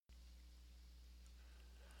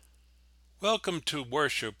Welcome to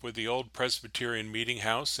worship with the Old Presbyterian Meeting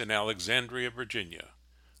House in Alexandria, Virginia.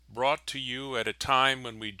 Brought to you at a time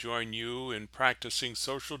when we join you in practicing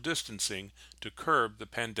social distancing to curb the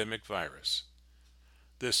pandemic virus.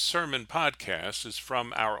 This sermon podcast is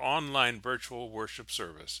from our online virtual worship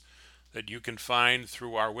service that you can find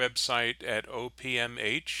through our website at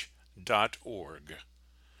opmh.org.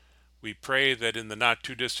 We pray that in the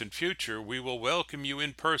not-too-distant future we will welcome you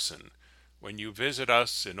in person when you visit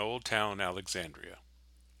us in Old Town Alexandria.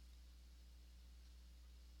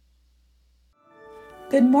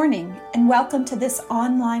 Good morning, and welcome to this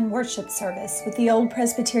online worship service with the Old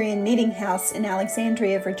Presbyterian Meeting House in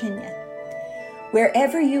Alexandria, Virginia.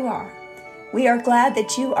 Wherever you are, we are glad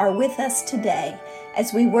that you are with us today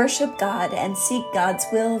as we worship God and seek God's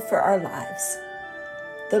will for our lives.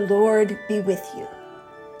 The Lord be with you.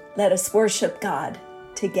 Let us worship God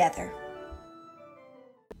together.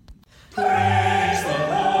 Praise the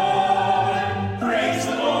Lord, praise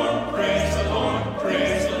the Lord, praise the Lord,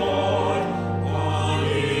 praise the Lord. All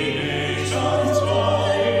ye nations,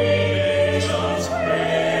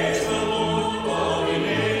 praise the Lord, all ye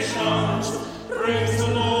nations. Praise the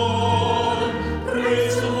Lord,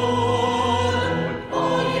 praise the Lord,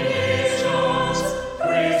 all ye nations.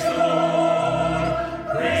 Praise the Lord,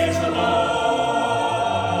 praise the Lord,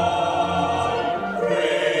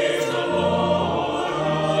 praise the Lord,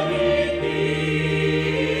 all ye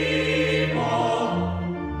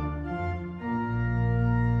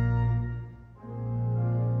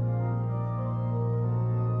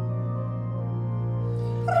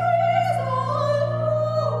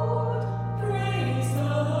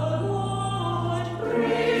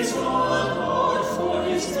Praise the Lord, for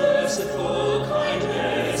his merciful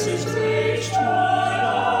kindness is great toward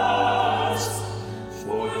us.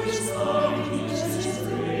 For his kindness is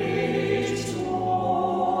great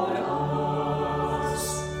toward us.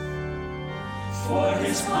 For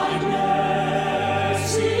his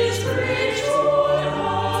kindness is great toward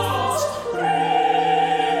us,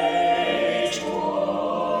 great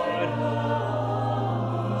toward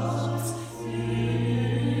us. His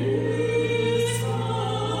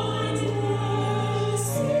kindness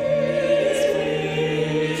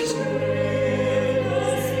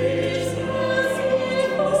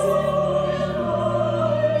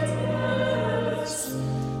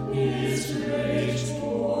is great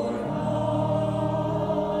toward us.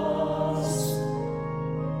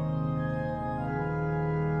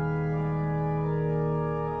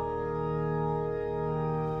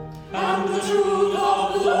 And the truth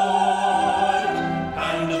of the Lord,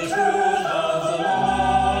 and the truth of the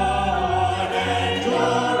Lord,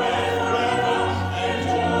 endureth forever,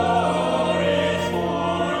 endureth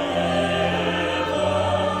forever.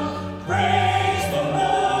 Praise the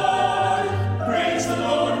Lord, praise the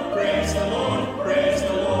Lord, praise the Lord, praise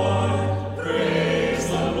the Lord, praise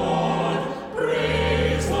the Lord,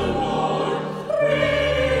 praise the Lord,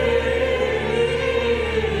 praise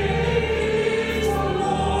the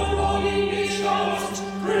Lord, all ye nations.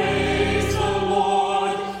 Praise the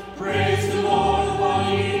Lord, praise the Lord, all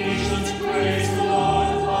ye nations. Praise the Lord,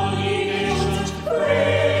 all ye nations.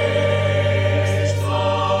 Praise the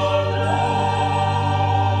Lord.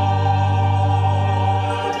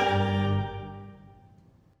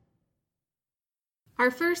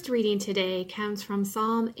 Our first reading today comes from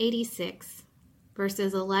Psalm 86,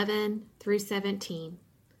 verses 11 through 17.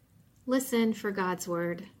 Listen for God's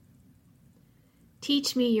word.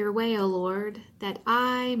 Teach me your way, O Lord, that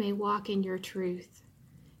I may walk in your truth.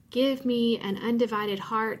 Give me an undivided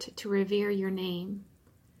heart to revere your name.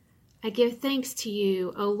 I give thanks to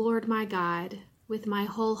you, O Lord my God, with my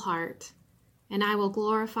whole heart, and I will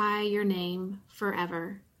glorify your name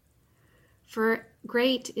forever. For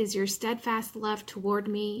great is your steadfast love toward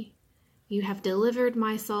me. You have delivered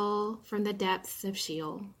my soul from the depths of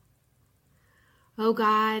Sheol. O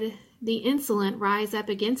God, the insolent rise up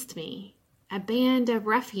against me. A band of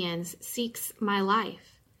ruffians seeks my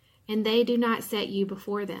life, and they do not set you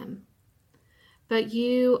before them. But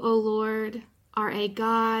you, O Lord, are a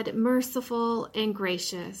God merciful and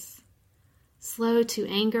gracious, slow to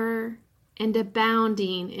anger, and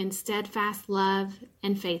abounding in steadfast love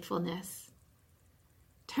and faithfulness.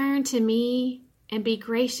 Turn to me and be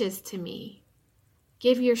gracious to me.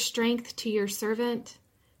 Give your strength to your servant.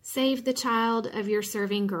 Save the child of your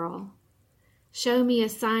serving girl. Show me a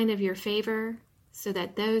sign of your favor, so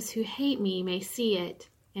that those who hate me may see it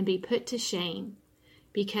and be put to shame,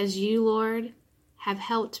 because you, Lord, have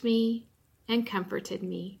helped me and comforted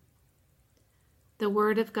me. The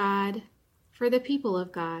word of God for the people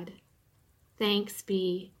of God. Thanks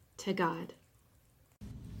be to God.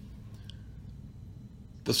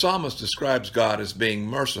 The psalmist describes God as being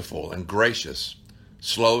merciful and gracious,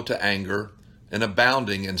 slow to anger, and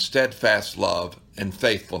abounding in steadfast love and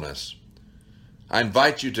faithfulness. I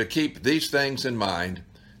invite you to keep these things in mind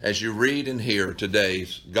as you read and hear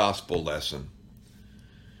today's gospel lesson.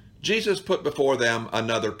 Jesus put before them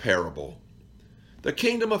another parable. The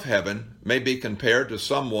kingdom of heaven may be compared to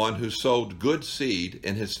someone who sowed good seed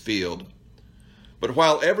in his field. But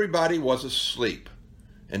while everybody was asleep,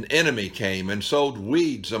 an enemy came and sowed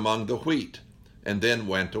weeds among the wheat, and then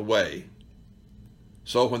went away.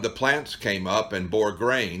 So when the plants came up and bore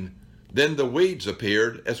grain, then the weeds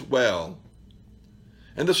appeared as well.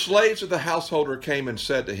 And the slaves of the householder came and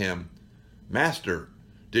said to him, Master,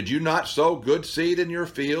 did you not sow good seed in your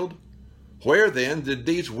field? Where then did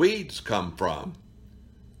these weeds come from?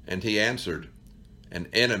 And he answered, An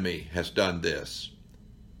enemy has done this.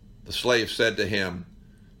 The slave said to him,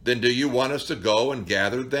 Then do you want us to go and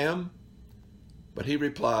gather them? But he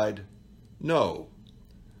replied, No,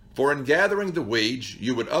 for in gathering the weeds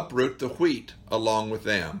you would uproot the wheat along with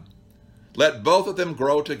them. Let both of them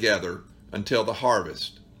grow together until the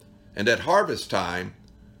harvest. And at harvest time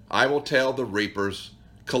I will tell the reapers,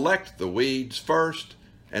 Collect the weeds first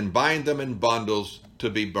and bind them in bundles to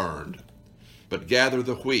be burned, but gather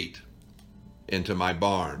the wheat into my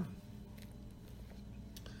barn.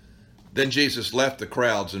 Then Jesus left the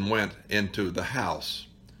crowds and went into the house.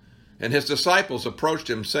 And his disciples approached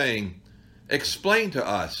him, saying, Explain to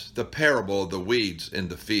us the parable of the weeds in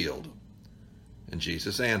the field. And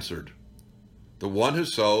Jesus answered, The one who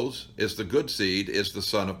sows is the good seed, is the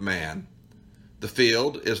Son of Man. The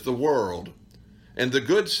field is the world, and the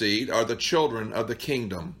good seed are the children of the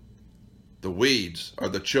kingdom. The weeds are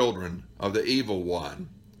the children of the evil one,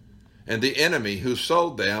 and the enemy who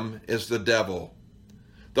sowed them is the devil.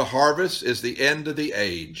 The harvest is the end of the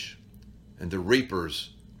age, and the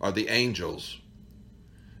reapers are the angels.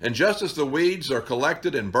 And just as the weeds are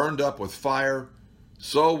collected and burned up with fire,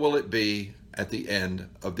 so will it be at the end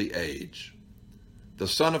of the age. The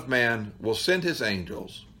Son of Man will send his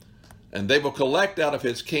angels, and they will collect out of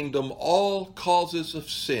his kingdom all causes of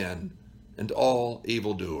sin and all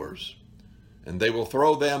evildoers, and they will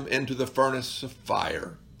throw them into the furnace of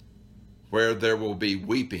fire, where there will be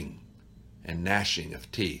weeping and gnashing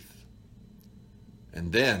of teeth.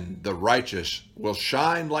 And then the righteous will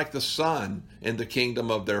shine like the sun in the kingdom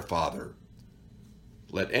of their Father.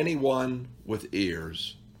 Let anyone with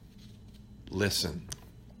ears listen.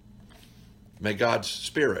 May God's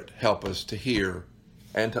Spirit help us to hear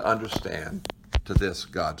and to understand to this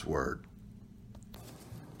God's Word.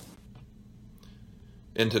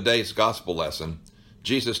 In today's gospel lesson,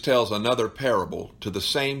 Jesus tells another parable to the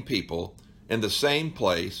same people in the same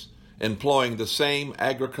place, employing the same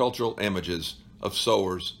agricultural images of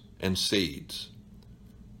sowers and seeds.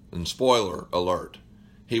 And spoiler alert,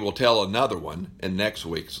 he will tell another one in next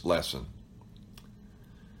week's lesson.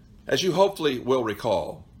 As you hopefully will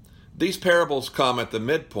recall, these parables come at the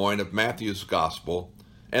midpoint of Matthew's gospel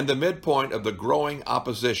and the midpoint of the growing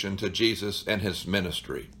opposition to Jesus and his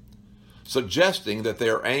ministry, suggesting that they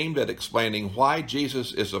are aimed at explaining why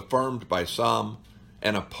Jesus is affirmed by some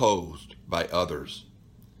and opposed by others.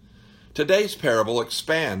 Today's parable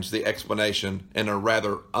expands the explanation in a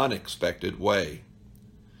rather unexpected way.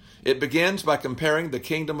 It begins by comparing the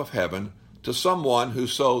kingdom of heaven to someone who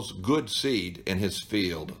sows good seed in his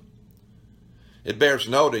field. It bears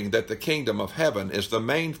noting that the kingdom of heaven is the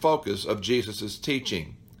main focus of Jesus'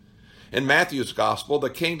 teaching. In Matthew's gospel, the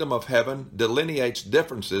kingdom of heaven delineates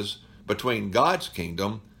differences between God's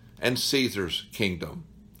kingdom and Caesar's kingdom.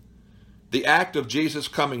 The act of Jesus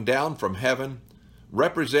coming down from heaven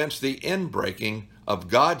represents the inbreaking of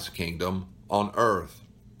God's kingdom on earth.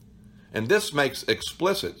 And this makes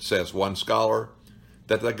explicit, says one scholar,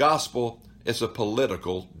 that the gospel is a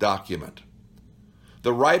political document.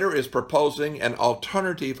 The writer is proposing an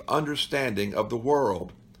alternative understanding of the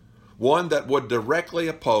world, one that would directly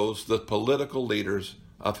oppose the political leaders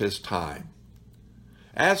of his time.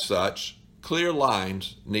 As such, clear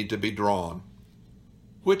lines need to be drawn.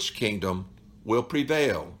 Which kingdom will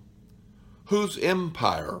prevail? Whose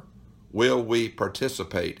empire will we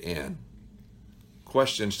participate in?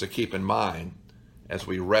 Questions to keep in mind as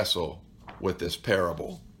we wrestle with this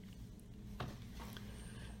parable.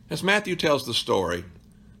 As Matthew tells the story,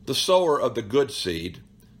 the sower of the good seed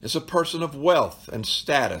is a person of wealth and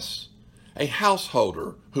status, a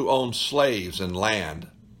householder who owns slaves and land.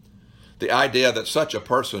 The idea that such a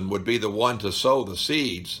person would be the one to sow the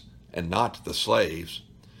seeds and not the slaves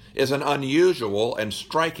is an unusual and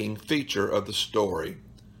striking feature of the story,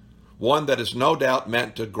 one that is no doubt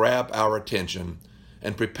meant to grab our attention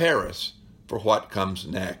and prepare us for what comes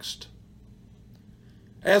next.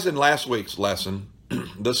 As in last week's lesson,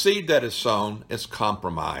 the seed that is sown is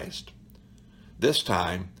compromised. This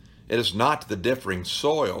time, it is not the differing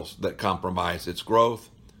soils that compromise its growth,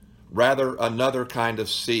 rather another kind of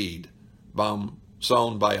seed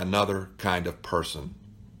sown by another kind of person.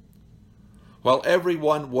 While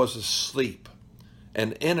everyone was asleep,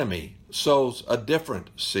 an enemy sows a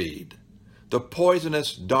different seed, the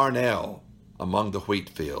poisonous darnel, among the wheat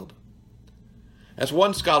field. As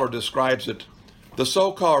one scholar describes it, the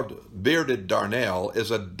so-called bearded darnel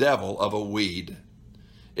is a devil of a weed.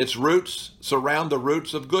 Its roots surround the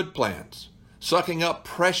roots of good plants, sucking up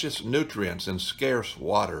precious nutrients and scarce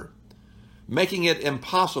water, making it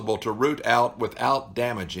impossible to root out without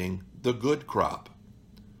damaging the good crop.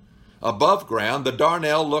 Above ground, the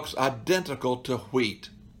darnel looks identical to wheat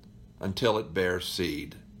until it bears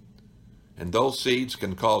seed. And those seeds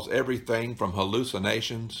can cause everything from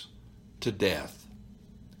hallucinations to death.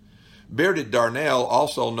 Bearded darnel,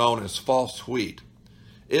 also known as false wheat,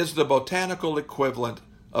 is the botanical equivalent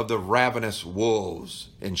of the ravenous wolves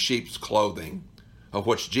in sheep's clothing, of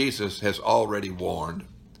which Jesus has already warned.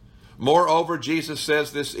 Moreover, Jesus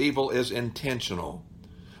says this evil is intentional.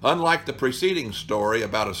 Unlike the preceding story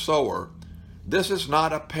about a sower, this is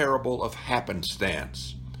not a parable of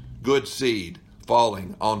happenstance, good seed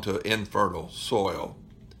falling onto infertile soil.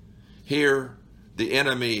 Here, the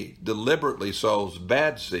enemy deliberately sows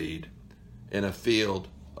bad seed in a field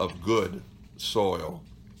of good soil.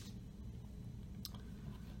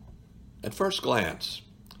 At first glance,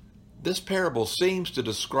 this parable seems to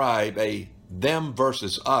describe a them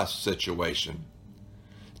versus us situation,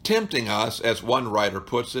 tempting us, as one writer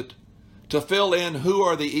puts it, to fill in who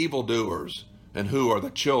are the evildoers and who are the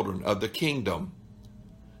children of the kingdom.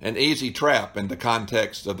 An easy trap in the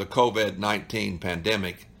context of the COVID-19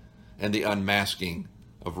 pandemic and the unmasking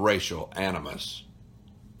of racial animus.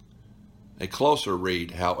 A closer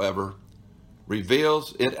read, however,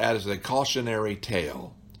 reveals it as a cautionary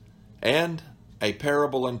tale and a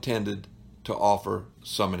parable intended to offer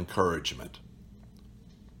some encouragement.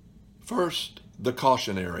 First, the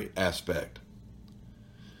cautionary aspect.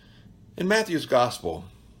 In Matthew's Gospel,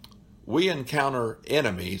 we encounter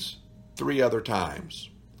enemies 3 other times.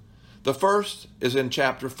 The first is in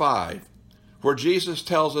chapter 5, where Jesus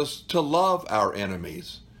tells us to love our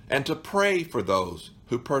enemies and to pray for those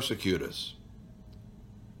who persecute us.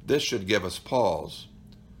 This should give us pause,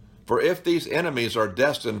 for if these enemies are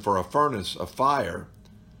destined for a furnace of fire,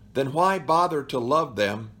 then why bother to love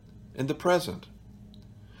them in the present?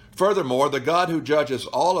 Furthermore, the God who judges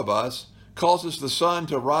all of us causes the sun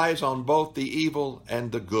to rise on both the evil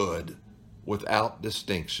and the good without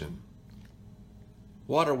distinction.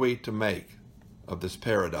 What are we to make of this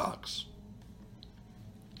paradox?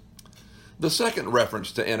 The second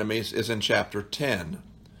reference to enemies is in chapter 10,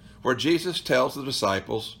 where Jesus tells the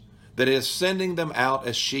disciples that he is sending them out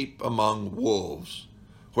as sheep among wolves,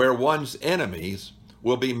 where one's enemies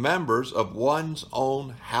will be members of one's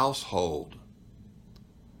own household.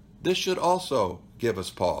 This should also give us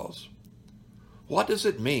pause. What does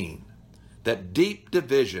it mean that deep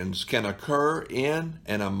divisions can occur in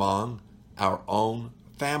and among our own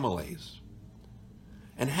families?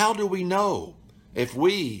 And how do we know if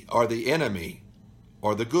we are the enemy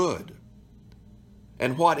or the good?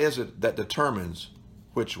 And what is it that determines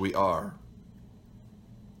which we are?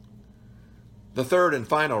 The third and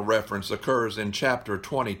final reference occurs in chapter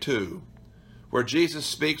 22, where Jesus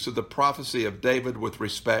speaks of the prophecy of David with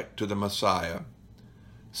respect to the Messiah.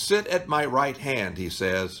 "Sit at my right hand," he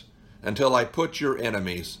says, "until I put your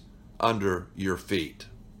enemies under your feet."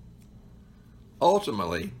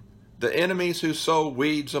 Ultimately, the enemies who sow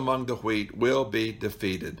weeds among the wheat will be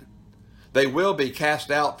defeated. They will be cast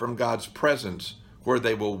out from God's presence, where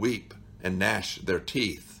they will weep and gnash their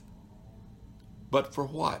teeth. But for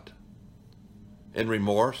what? In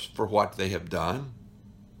remorse for what they have done?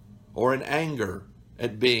 Or in anger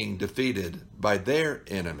at being defeated by their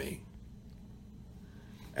enemy?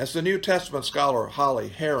 As the New Testament scholar Holly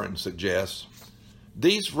Heron suggests,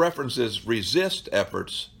 these references resist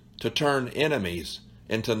efforts to turn enemies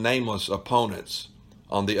into nameless opponents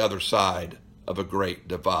on the other side of a great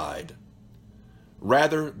divide.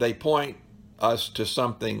 Rather, they point us to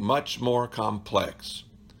something much more complex,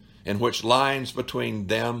 in which lines between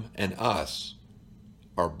them and us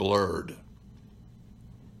are blurred.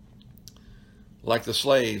 Like the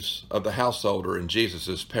slaves of the householder in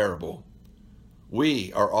Jesus' parable,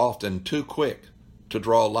 we are often too quick to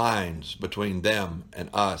draw lines between them and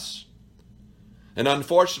us. And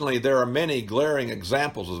unfortunately, there are many glaring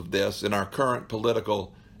examples of this in our current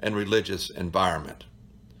political and religious environment.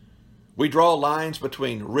 We draw lines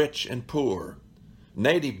between rich and poor,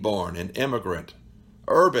 native-born and immigrant,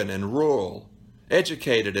 urban and rural,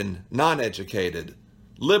 educated and non-educated,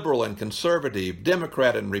 liberal and conservative,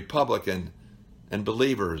 Democrat and Republican, and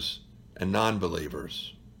believers and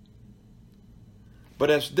non-believers. But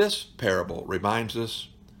as this parable reminds us,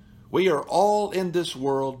 we are all in this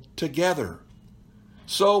world together.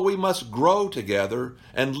 So we must grow together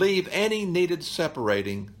and leave any needed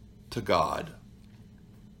separating to God.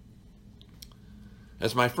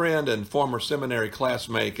 As my friend and former seminary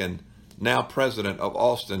classmate and now president of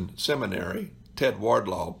Austin Seminary, Ted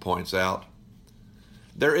Wardlaw, points out,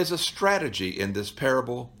 there is a strategy in this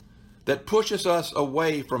parable that pushes us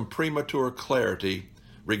away from premature clarity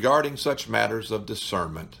regarding such matters of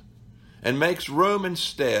discernment and makes room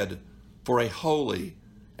instead for a holy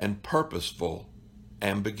and purposeful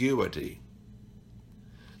ambiguity.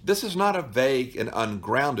 This is not a vague and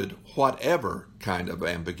ungrounded whatever kind of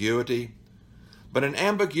ambiguity, but an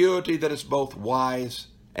ambiguity that is both wise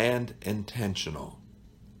and intentional.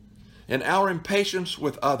 In our impatience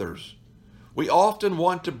with others, we often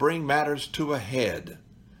want to bring matters to a head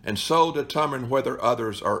and so determine whether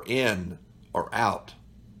others are in or out.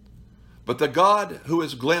 But the God who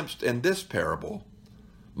is glimpsed in this parable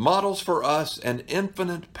models for us an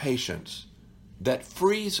infinite patience that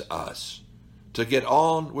frees us to get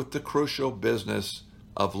on with the crucial business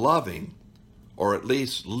of loving, or at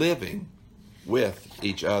least living, with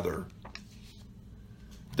each other.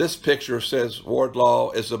 This picture, says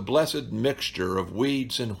Wardlaw, is a blessed mixture of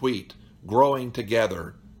weeds and wheat growing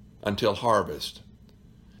together until harvest.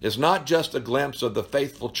 It's not just a glimpse of the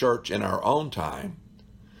faithful church in our own time,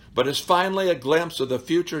 but is finally a glimpse of the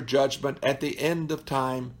future judgment at the end of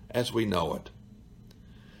time as we know it.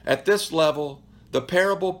 At this level, the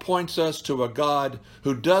parable points us to a God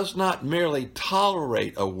who does not merely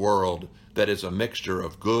tolerate a world that is a mixture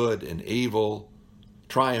of good and evil,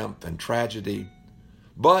 triumph and tragedy,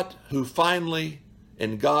 but who finally,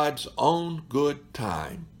 in God's own good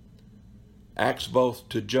time, acts both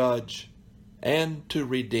to judge and to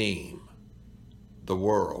redeem the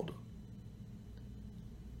world.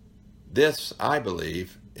 This, I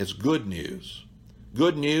believe, is good news.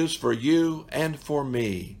 Good news for you and for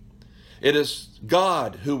me. It is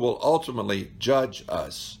God who will ultimately judge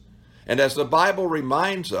us. And as the Bible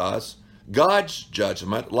reminds us, God's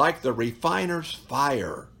judgment, like the refiner's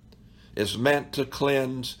fire, is meant to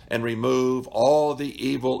cleanse and remove all the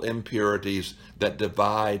evil impurities that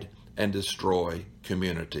divide and destroy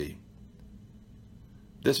community.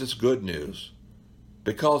 This is good news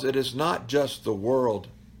because it is not just the world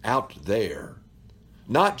out there,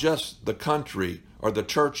 not just the country or the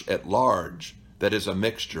church at large that is a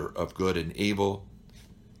mixture of good and evil.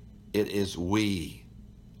 It is we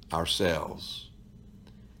ourselves.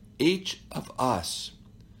 Each of us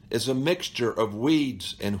is a mixture of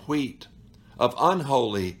weeds and wheat, of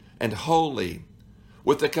unholy and holy,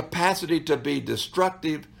 with the capacity to be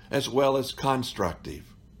destructive as well as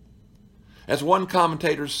constructive. As one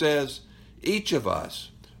commentator says, each of us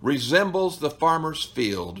resembles the farmer's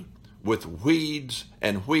field with weeds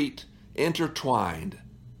and wheat intertwined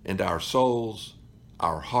in our souls,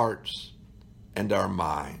 our hearts, and our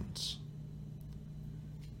minds.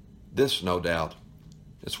 This, no doubt,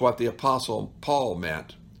 is what the Apostle Paul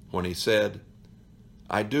meant when he said,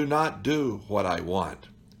 I do not do what I want,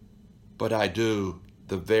 but I do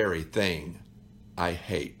the very thing I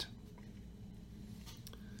hate.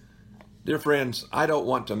 Dear friends, I don't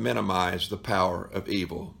want to minimize the power of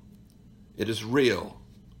evil. It is real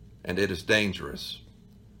and it is dangerous.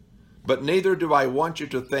 But neither do I want you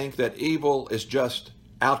to think that evil is just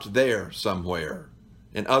out there somewhere,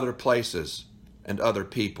 in other places and other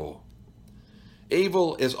people.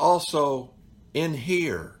 Evil is also in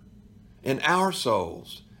here, in our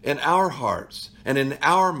souls, in our hearts, and in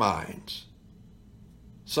our minds.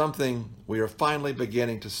 Something we are finally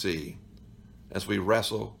beginning to see as we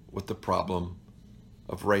wrestle with the problem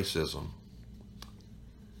of racism.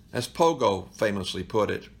 As Pogo famously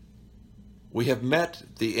put it, we have met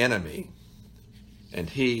the enemy, and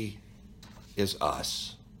he is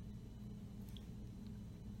us.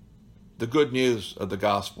 The good news of the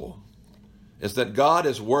gospel is that God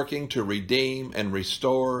is working to redeem and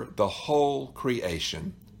restore the whole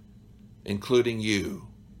creation, including you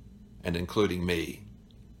and including me.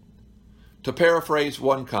 To paraphrase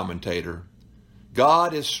one commentator,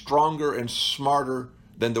 God is stronger and smarter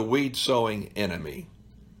than the weed-sowing enemy.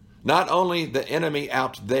 Not only the enemy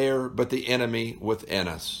out there, but the enemy within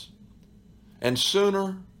us. And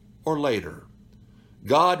sooner or later,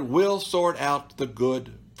 God will sort out the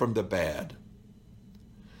good from the bad.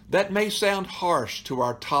 That may sound harsh to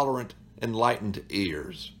our tolerant, enlightened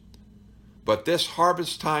ears, but this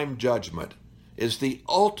harvest time judgment is the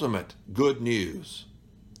ultimate good news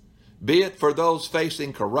be it for those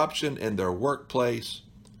facing corruption in their workplace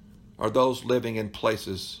or those living in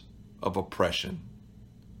places of oppression.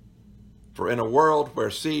 For in a world where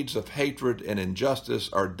seeds of hatred and injustice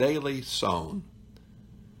are daily sown,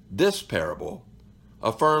 this parable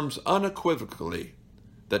affirms unequivocally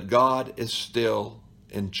that God is still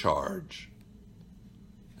in charge.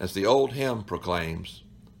 As the old hymn proclaims,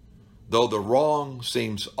 though the wrong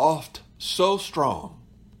seems oft so strong,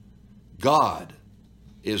 God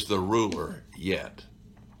is the ruler yet.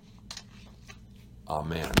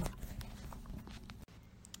 Amen.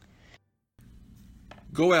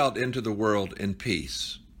 Go out into the world in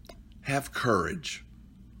peace. Have courage.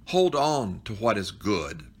 Hold on to what is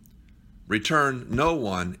good. Return no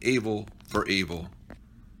one evil for evil.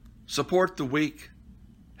 Support the weak.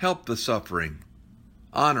 Help the suffering.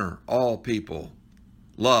 Honor all people.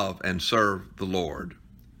 Love and serve the Lord.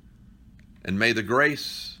 And may the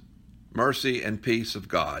grace, mercy, and peace of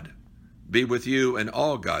God be with you and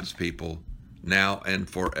all God's people, now and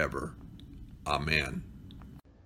forever. Amen.